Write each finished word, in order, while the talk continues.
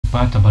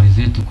kupata habari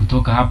zetu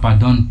kutoka hapa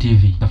Don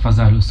TV.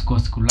 Tafadhali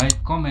usikose ku-like,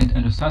 comment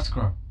and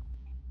subscribe.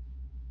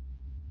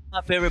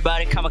 Up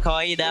everybody, kama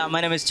kawaida,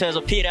 my name is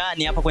Chezo Peter,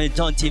 ni hapa kwenye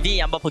Don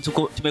TV ambapo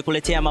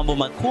tumekuletea mambo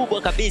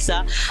makubwa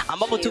kabisa,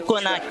 ambapo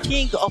tuko na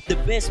King of the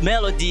Best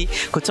Melody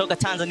kutoka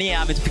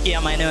Tanzania,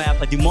 ametufikia maeneo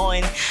hapa Des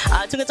Moines.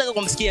 Tungetaka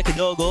kumsikia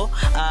kidogo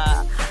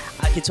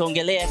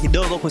akituongelea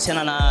kidogo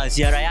kuhusiana na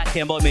ziara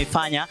yake ambayo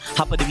ameifanya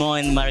hapa Des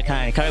Moines,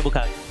 Marekani. Karibu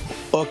kaka.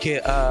 Okay,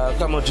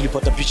 kama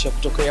tulipata picha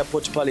kutoka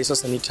airport pale,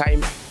 sasa ni time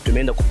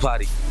tumeenda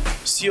kupari.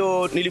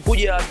 Sio,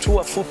 nilikuja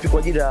tour fupi kwa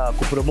ajili ya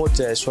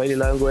kupromote Swahili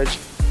language,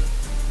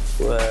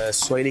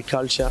 Swahili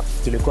culture.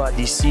 Tulikuwa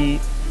DC,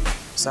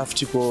 safi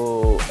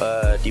tuko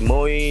Des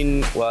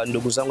Moines, wa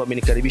ndugu zangu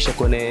wamenikaribisha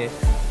kwenye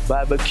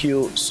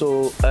barbecue.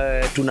 So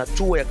tuna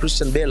tour ya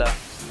Christian Bella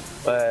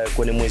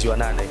kwenye mwezi wa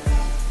 8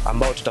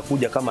 ambao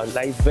tutakuja kama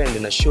live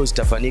band na shows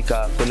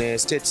zitafanyika kwenye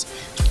states,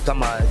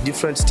 kama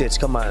different states,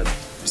 kama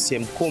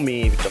sehemu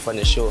 10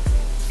 tutafanya show.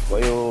 Kwa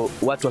hiyo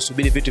watu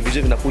wasubiri vitu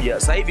vizuri vinakuja.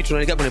 Sasa hivi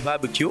tunaelekea kwenye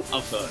barbecue.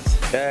 Of course.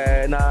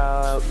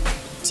 Na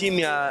timu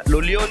ya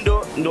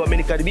Loliondo ndo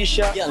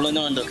wamenikaribisha. Yeah,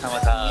 Loliondo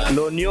kama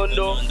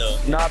Loliondo.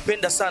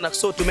 Napenda sana,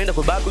 so tumeenda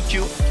kwa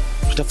barbecue.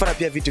 Tutafanya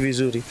pia vitu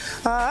vizuri.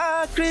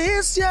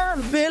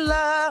 Christian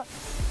Bella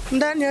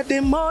ndani ya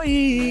Des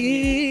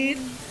Moines.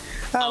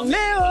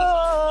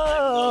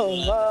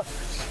 Leo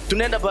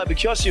tunaenda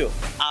barbecue sio?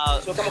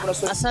 So kama kuna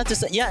swali. Asante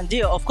sana. Yeah,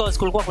 ndio, of course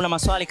kulikuwa kuna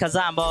maswali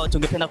kadhaa ambayo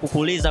tungependa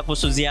kukuuliza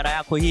kuhusu ziara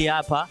yako hii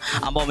hapa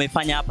ambayo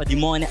umeifanya hapa Des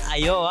Moines,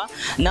 Iowa.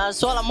 Na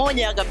swala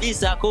moja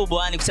kabisa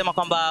kubwa ni kusema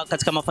kwamba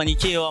katika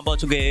mafanikio ambayo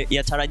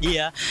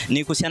tungeyatarajia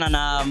ni kuhusiana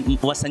na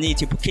wasanii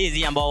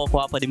chipukizi ambao wako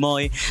hapa Des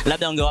Moines.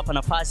 Labda ungewapa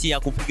nafasi ya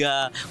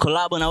kupiga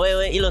collab na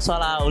wewe. Hilo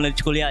swala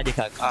unalichukuliaje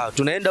kaka?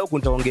 Tunaenda huko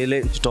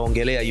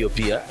tutaongelea hiyo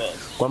pia.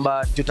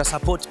 Kwamba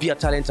tutasupport pia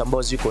talent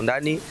ambao ziko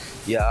ndani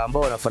ya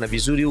ambao wanafanya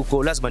vizuri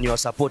huko, lazima ni wa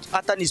support.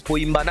 Hata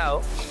nisipoimba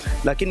nao,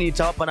 lakini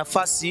nitawapa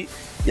nafasi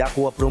ya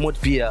kuwa promote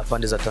pia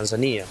pande za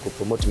Tanzania,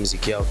 kupromote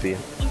muziki yao pia.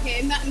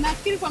 Okay,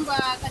 nafikiri kwamba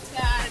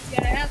katika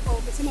ziara yako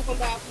umesema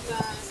kwamba kuna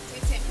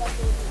state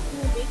ambazo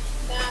 10,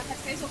 na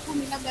katika hizo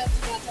 10 labda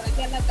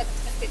tunatarajia labda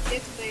katika state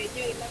yetu na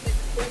yenyewe labda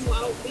kuwemo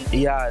au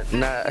vipi? Yeah,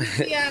 na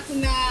pia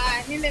kuna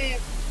ile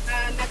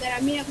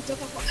nagaramia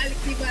kutoka kwa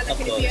Alikiba,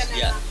 lakini pia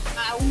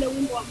na ule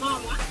wimbo wa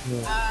mama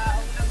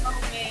ambao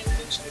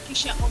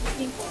umeshirikisha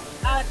Omingo.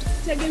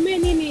 Tutegemee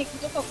nini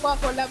kutoka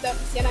kwako labda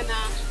kuhusiana na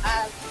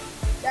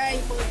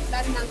Diamond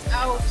Platnumz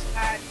au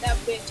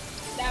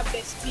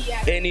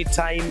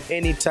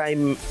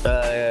anytime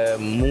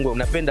Mungu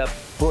napenda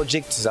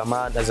project za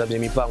maana za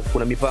mipango.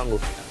 Kuna mipango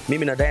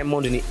mimi na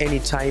Diamond ni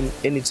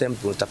anytime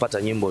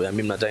tutapata nyimbo ya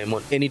mimi na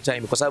Diamond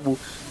anytime, kwa sababu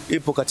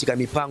ipo katika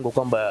mipango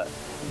kwamba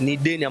ni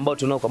deni ambao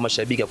tunao kwa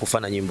mashabiki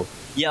kufanya nyimbo.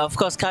 Yeah, of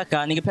course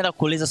kaka, ningependa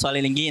kuuliza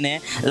swali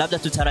lingine. Labda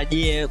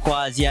tutarajie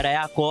kwa ziara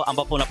yako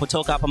ambapo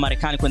unapotoka hapa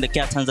Marekani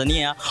kuelekea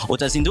Tanzania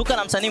utazinduka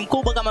na msanii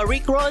mkubwa kama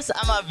Rick Ross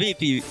ama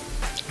vipi?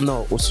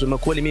 No, usema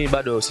kweli mimi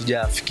bado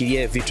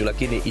sijafikiria vitu,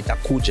 lakini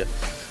itakuja.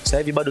 Sasa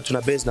hivi bado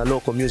tuna base na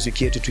local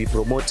music yetu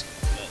tuipromote.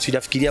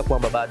 Sijafikiria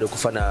kwamba bado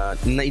kufanya,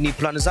 ni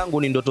plan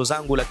zangu, ni ndoto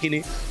zangu,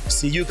 lakini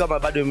sijui kama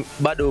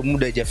bado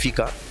muda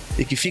haijafika.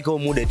 Ikifika huo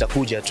muda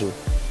itakuja tu.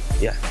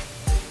 Yeah.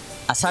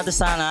 Asante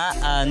sana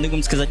ndugu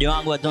msikilizaji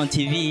wangu wa Don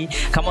TV.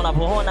 Kama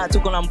unavyoona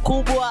tuko na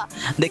mkubwa,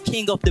 the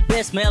King of the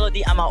Best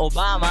Melody ama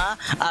Obama,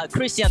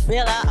 Christian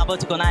Bella ambao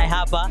tuko naye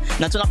hapa,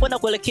 na tunakwenda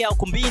kuelekea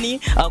ukumbini.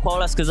 Kwa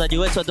wale wasikilizaji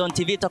wetu wa Don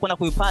TV tutakwenda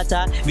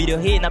kuipata video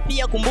hii, na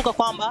pia kumbuka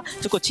kwamba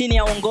tuko chini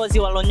ya uongozi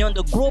wa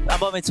Loliondo Group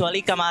ambao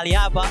wametualika mahali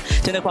hapa.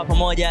 Twende kwa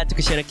pamoja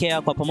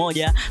tukisherehekea kwa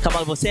pamoja kama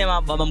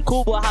alivyosema baba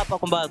mkubwa hapa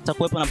kwamba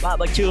tutakuwepo na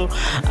barbecue.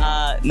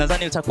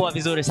 Nadhani utakuwa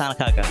vizuri sana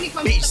kaka.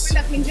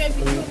 Tutakwenda kuenjoy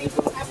vizuri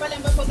pale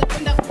ambapo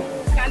tutakwenda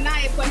kukaa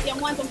naye kuanzia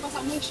mwanzo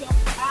mpaka mwisho.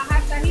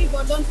 Hata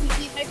hivyo Don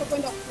TV haiko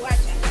kwenda kuacha.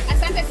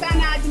 Asante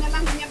sana, jina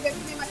langu ni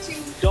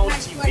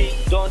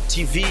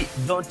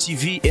Don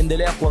TV,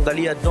 endelea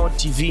kuangalia Don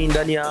TV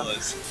ndani ya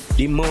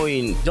Des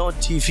Moines. Don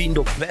TV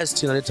ndo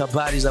best, inaleta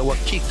habari za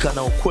uhakika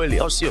na ukweli,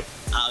 au sio?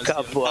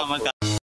 Kama